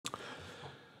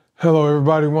Hello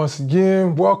everybody, once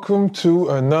again, welcome to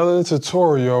another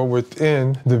tutorial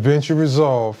within DaVinci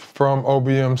Resolve from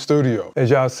OBM Studio.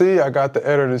 As y'all see, I got the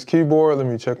editor's keyboard. Let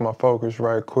me check my focus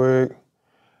right quick.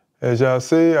 As y'all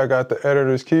see, I got the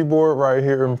editor's keyboard right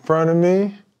here in front of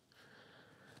me.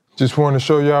 Just want to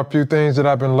show y'all a few things that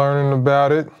I've been learning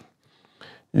about it.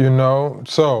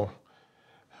 So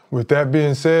with that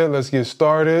being said, let's get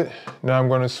started. Now I'm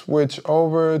going to switch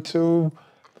over to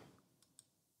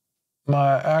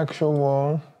my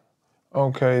actual.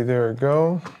 Okay, there we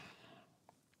go.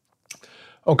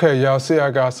 Okay, y'all see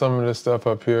I got some of this stuff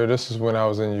up here. This is when I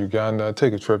was in Uganda. I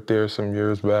took a trip there some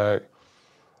years back.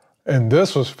 And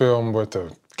this was filmed with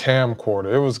a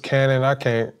camcorder. It was Canon. I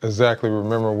can't exactly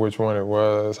remember which one it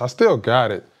was. I still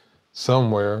got it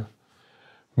somewhere.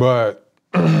 But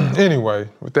anyway,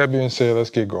 with that being said, let's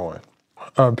get going.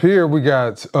 Up here we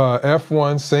got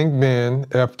F1 sync bin,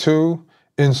 F2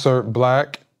 insert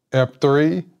black,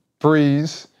 F3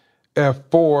 freeze,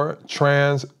 F4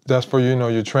 trans, that's for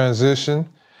your transition,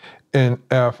 and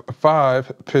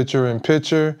F5 picture in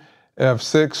picture,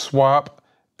 F6 swap,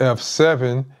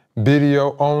 F7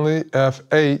 video only,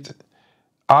 F8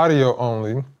 audio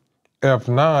only,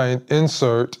 F9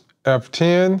 insert,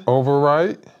 F10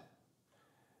 overwrite,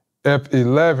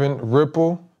 F11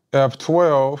 ripple,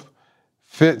 F12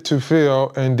 fit to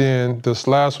fill, and then this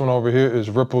last one over here is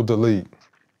ripple delete.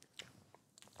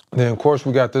 Then of course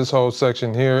we got this whole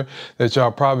section here that y'all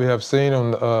probably have seen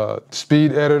on the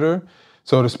speed editor.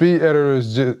 So the speed editor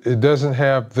is just, it doesn't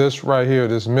have this right here,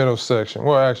 this middle section.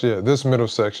 Well, actually, yeah, this middle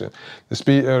section. The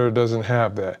speed editor doesn't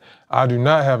have that. I do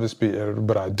not have the speed editor,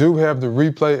 but I do have the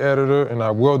replay editor, and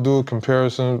I will do a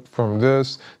comparison from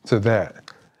this to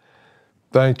that.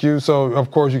 Thank you. So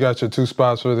of course you got your two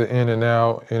spots for the in and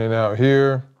out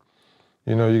here.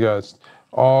 You got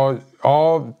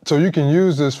so you can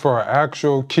use this for an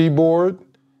actual keyboard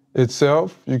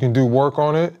itself. You can do work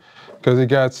on it because it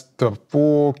got the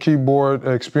full keyboard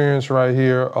experience right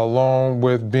here, along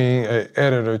with being an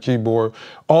editor keyboard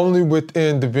only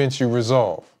within DaVinci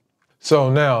Resolve. So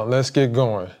now let's get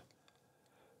going.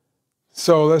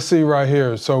 So let's see right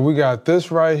here. So we got this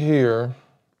right here.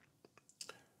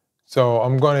 So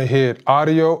I'm going to hit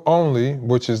audio only,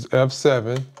 which is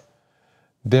F7.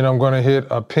 Then I'm going to hit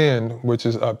a pen, which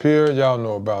is up here. Y'all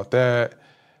know about that.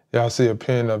 Y'all see a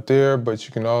pen up there, but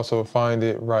you can also find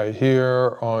it right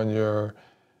here on your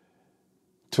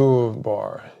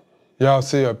toolbar. Y'all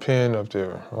see a pen up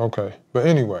there. Okay, but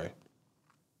anyway.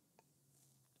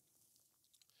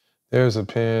 There's a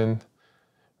pen,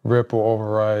 ripple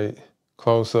overwrite,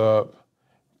 close up,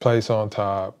 place on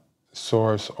top,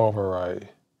 source overwrite.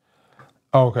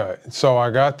 Okay, so I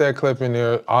got that clip in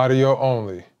there, audio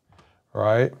only,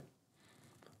 right?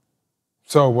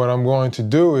 So what I'm going to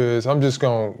do is I'm just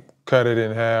going to cut it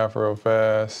in half real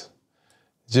fast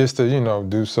just to,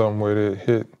 do something with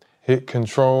it. Hit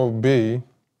Control B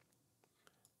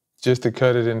just to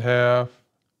cut it in half.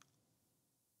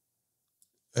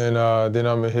 And then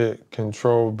I'm going to hit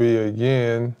Control B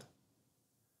again.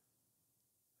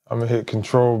 I'm going to hit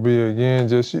Control B again,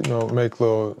 just, make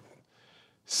little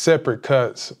separate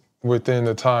cuts within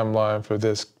the timeline for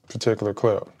this particular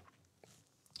clip.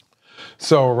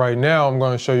 So right now, I'm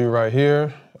going to show you right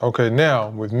here. Okay, now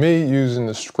with me using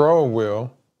the scroll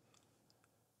wheel,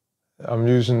 I'm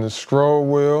using the scroll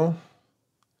wheel.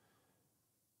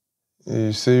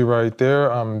 You see right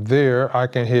there, I'm there. I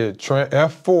can hit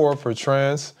F4 for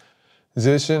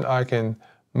transition. I can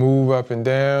move up and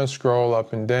down, scroll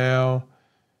up and down,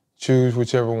 choose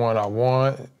whichever one I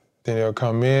want. Then it'll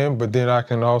come in, but then I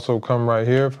can also come right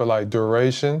here for like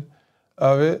duration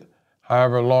of it,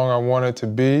 however long I want it to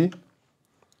be.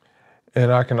 And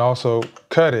I can also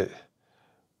cut it.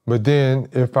 But then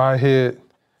if I hit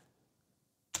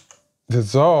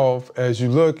dissolve, as you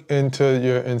look into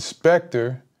your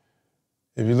inspector,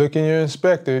 if you look in your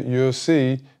inspector, you'll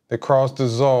see the cross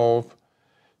dissolve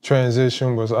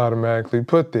transition was automatically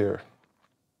put there.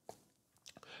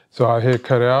 So I hit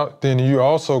cut out. Then you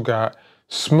also got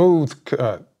smooth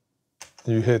cut.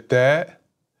 You hit that.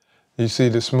 You see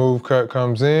the smooth cut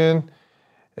comes in.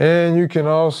 And you can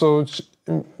also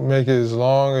make it as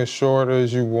long as short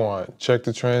as you want. Check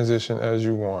the transition as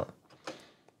you want.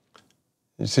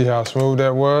 You see how smooth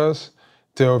that was?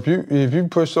 So if you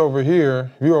push over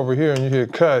here, if you're over here and you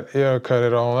hit cut, it'll cut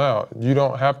it all out. You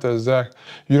don't have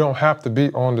to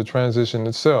be on the transition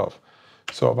itself.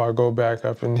 So if I go back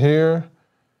up in here,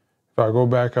 if I go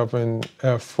back up in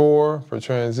F4 for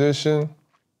transition,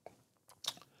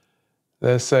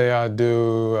 let's say I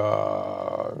do,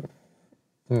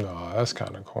 no, that's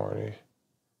kind of corny.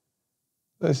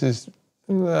 Let's just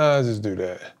do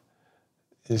that.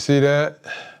 You see that?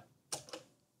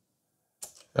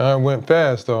 It went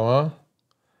fast though, huh?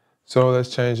 So let's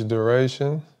change the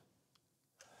duration.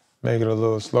 Make it a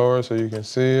little slower so you can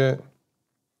see it.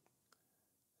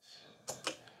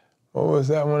 What was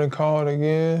that one called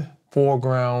again?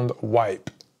 Foreground wipe.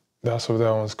 That's what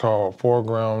that one's called,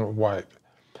 foreground wipe.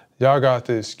 Y'all got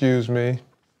to excuse me.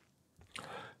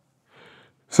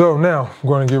 So now I'm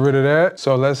going to get rid of that.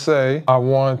 So let's say I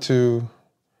want to,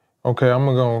 okay, I'm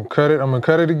going to cut it. I'm going to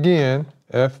cut it again,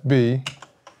 FB.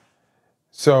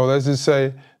 So let's just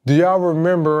say, do y'all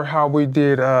remember how we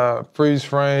did freeze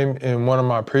frame in one of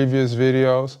my previous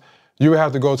videos? You would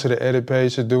have to go to the edit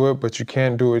page to do it, but you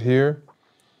can't do it here.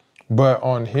 But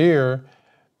on here,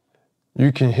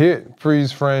 you can hit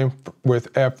freeze frame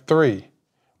with F3.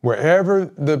 Wherever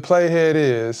the playhead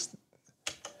is,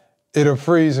 it'll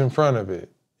freeze in front of it.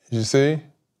 You see?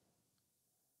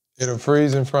 It'll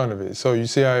freeze in front of it. So you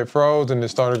see how it froze and it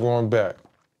started going back.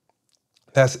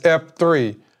 That's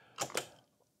F3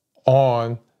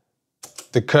 on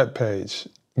the cut page,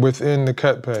 within the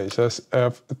cut page. That's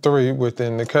F3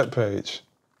 within the cut page.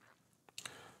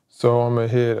 So I'm gonna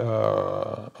hit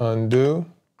undo.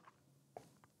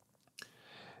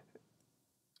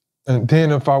 And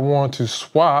then if I want to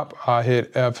swap, I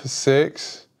hit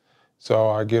F6. So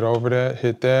I get over that,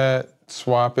 hit that,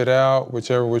 swap it out, which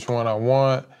one I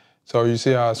want. So you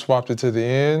see how I swapped it to the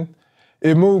end?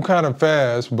 It moved kind of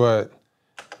fast, but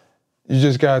you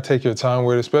just gotta take your time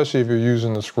with it, especially if you're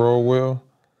using the scroll wheel.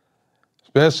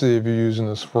 Especially if you're using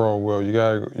the scroll wheel, you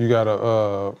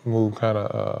gotta move kind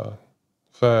of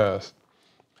fast.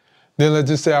 Then let's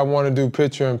just say I want to do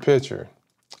picture in picture.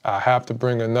 I have to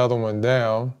bring another one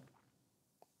down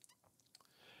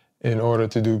in order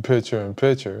to do picture in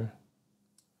picture.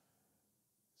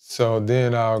 So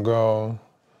then I'll go,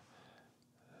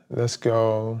 let's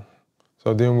go.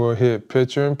 So then we'll hit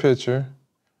picture in picture.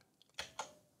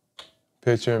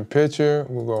 Picture in picture,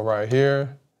 we'll go right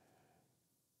here.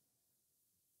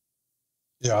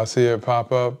 Yeah, I see it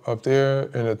pop up there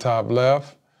in the top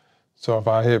left. So if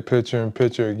I hit picture in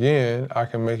picture again, I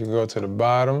can make it go to the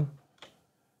bottom.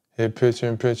 Hit picture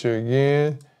in picture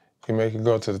again, you can make it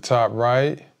go to the top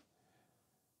right.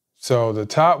 So the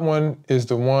top one is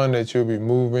the one that you'll be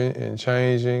moving and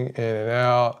changing in and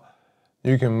out.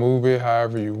 You can move it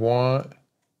however you want.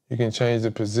 You can change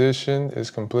the position, it's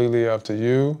completely up to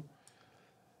you.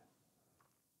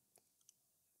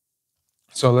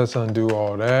 So let's undo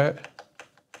all that.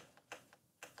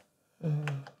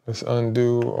 Let's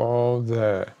undo all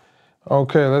that.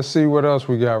 Okay, let's see what else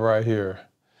we got right here.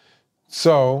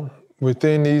 So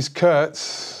within these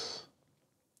cuts,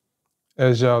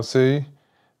 as y'all see,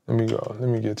 let me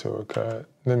get to a cut.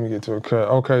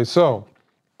 Okay, so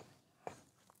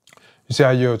you see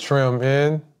how you'll trim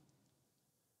in,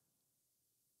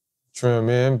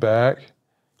 back,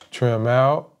 trim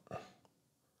out.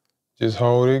 Just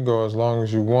hold it, go as long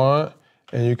as you want,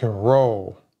 and you can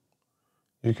roll.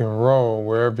 You can roll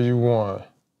wherever you want.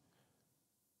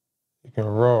 You can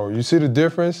roll. You see the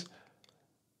difference?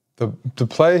 The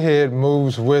playhead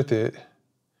moves with it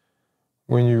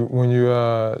when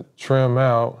you trim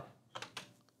out.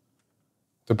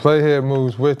 The playhead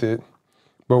moves with it,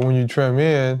 but when you trim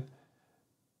in,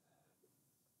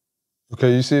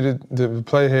 okay, you see the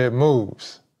playhead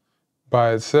moves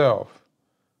by itself.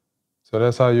 So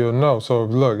that's how you'll know. So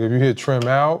look, if you hit trim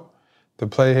out, the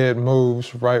playhead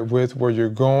moves right with where you're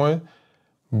going.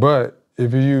 But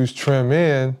if you use trim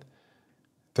in,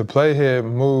 the playhead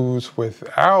moves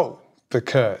without the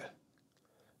cut.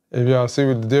 If y'all see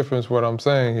what the difference, what I'm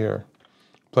saying here.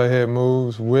 Playhead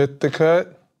moves with the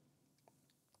cut.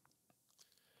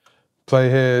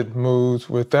 Playhead moves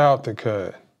without the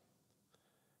cut.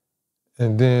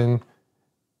 And then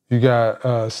you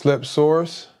got slip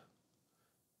source.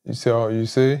 You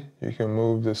see, you can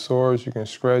move the source, you can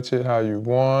stretch it how you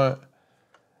want,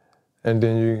 and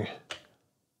then you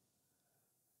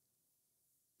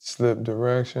slip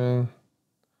direction,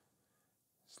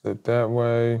 slip that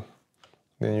way,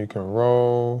 then you can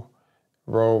roll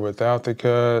without the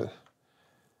cut,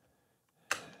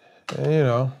 and you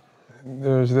know,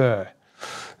 there's that.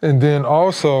 And then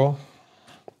also,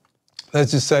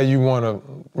 let's just say you want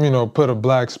to, put a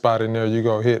black spot in there, you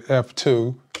go hit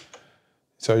F2,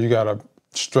 so you got a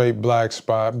straight black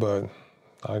spot, but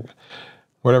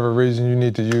whatever reason you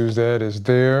need to use that is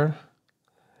there.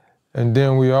 And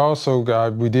then we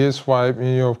did swipe,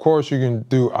 and of course you can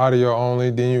do audio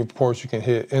only, then of course you can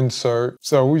hit insert.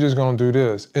 So we're just gonna do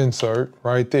this, insert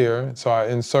right there. So I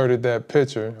inserted that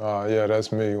picture. Yeah,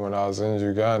 that's me when I was in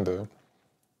Uganda.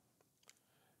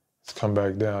 Let's come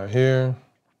back down here.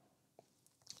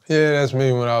 Yeah, that's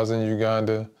me when I was in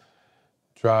Uganda,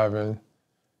 driving.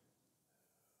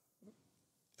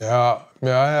 Yeah,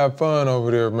 man, I had fun over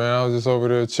there, man. I was just over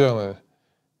there chilling.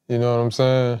 You know what I'm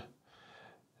saying?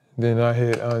 Then I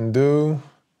hit undo.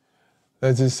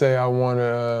 Let's just say I want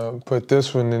to put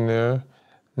this one in there.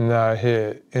 Now I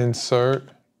hit insert.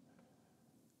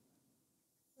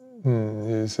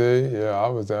 You see? Yeah, I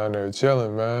was down there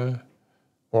chilling, man.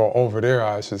 Or over there,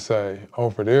 I should say.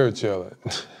 Over there chilling.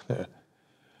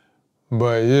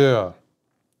 But yeah.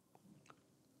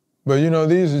 But you know,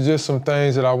 these are just some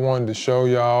things that I wanted to show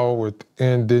y'all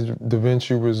within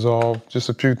DaVinci Resolve. Just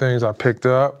a few things I picked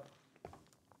up.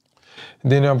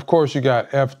 And then of course you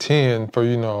got F10 for,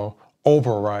 you know,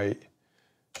 overwrite.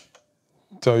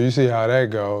 So you see how that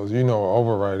goes. You know what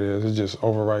overwrite is. It just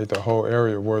overwrite the whole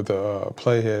area where the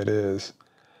playhead is.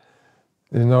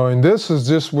 You know, and this is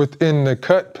just within the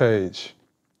cut page.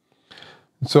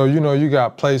 So, you know, you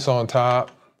got place on top,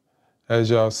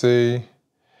 as y'all see.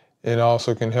 It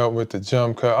also can help with the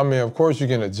jump cut. I mean, of course, you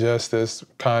can adjust this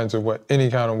any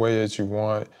kind of way that you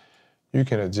want. You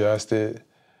can adjust it.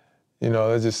 You know,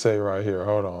 let's just say right here,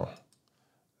 hold on.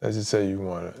 Let's just say you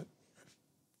want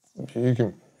it. You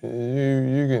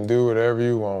can do whatever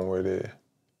you want with it.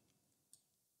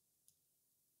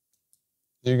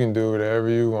 You can do whatever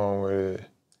you want with it.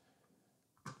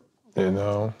 You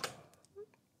know,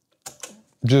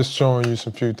 just showing you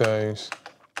some few things.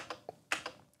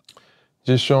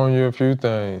 Just showing you a few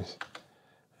things.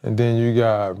 And then you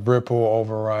got ripple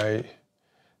overwrite.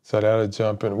 So that'll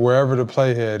jump in. Wherever the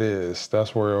playhead is,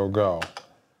 that's where it'll go.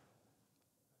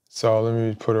 So let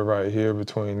me put it right here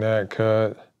between that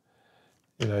cut.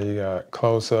 You know, you got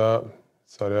close up.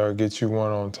 So that'll get you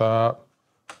one on top.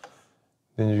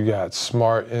 Then you got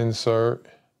smart insert.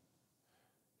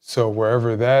 So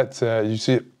wherever that's at, you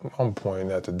see it, I'm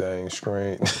pointing at the dang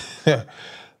screen.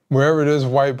 Wherever this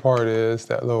white part is,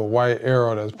 that little white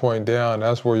arrow that's pointing down,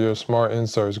 that's where your smart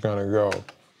insert is gonna go.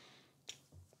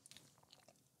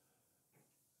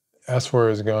 That's where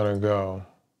it's gonna go.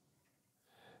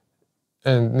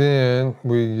 And then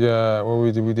we got, what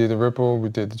we did? We did the ripple, we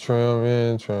did the trim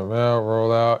in, trim out,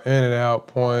 roll out, in and out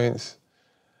points.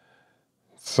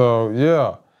 So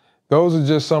yeah, those are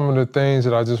just some of the things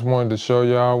that I just wanted to show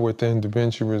y'all within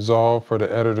DaVinci Resolve for the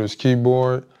editor's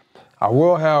keyboard. I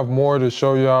will have more to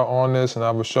show y'all on this, and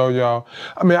I will show y'all.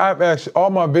 I mean, I've actually,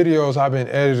 all my videos I've been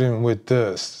editing with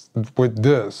this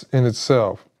in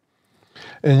itself.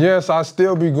 And yes, I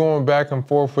still be going back and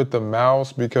forth with the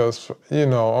mouse because, you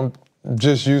know, I'm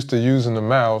just used to using the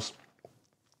mouse.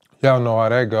 Y'all know how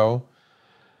that go.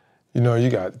 You know, you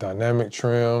got dynamic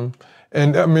trim.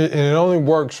 And I mean, and it only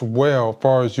works well as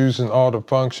far as using all the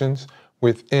functions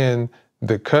within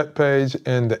the cut page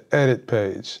and the edit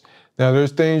page. Now,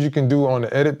 there's things you can do on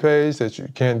the edit page that you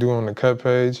can't do on the cut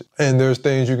page. And there's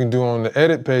things you can do on the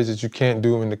edit page that you can't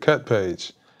do in the cut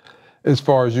page, as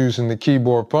far as using the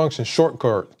keyboard function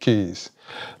shortcut keys.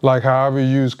 Like however you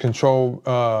use Control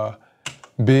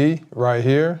B right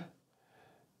here.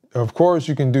 Of course,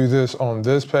 you can do this on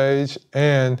this page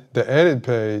and the edit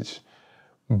page,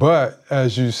 but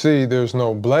as you see, there's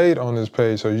no blade on this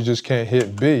page, so you just can't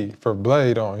hit B for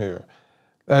blade on here.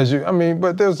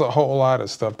 But there's a whole lot of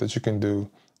stuff that you can do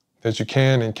that you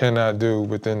can and cannot do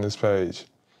within this page.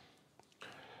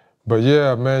 But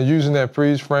yeah, man, using that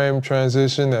freeze frame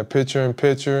transition, that picture in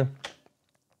picture,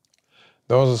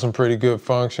 those are some pretty good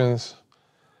functions.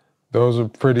 Those are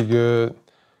pretty good.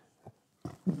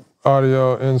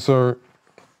 Audio insert.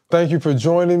 Thank you for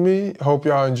joining me. Hope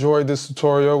y'all enjoyed this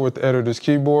tutorial with the editor's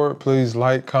keyboard. Please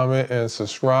like, comment, and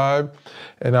subscribe.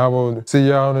 And I will see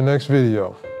y'all in the next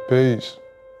video. Peace.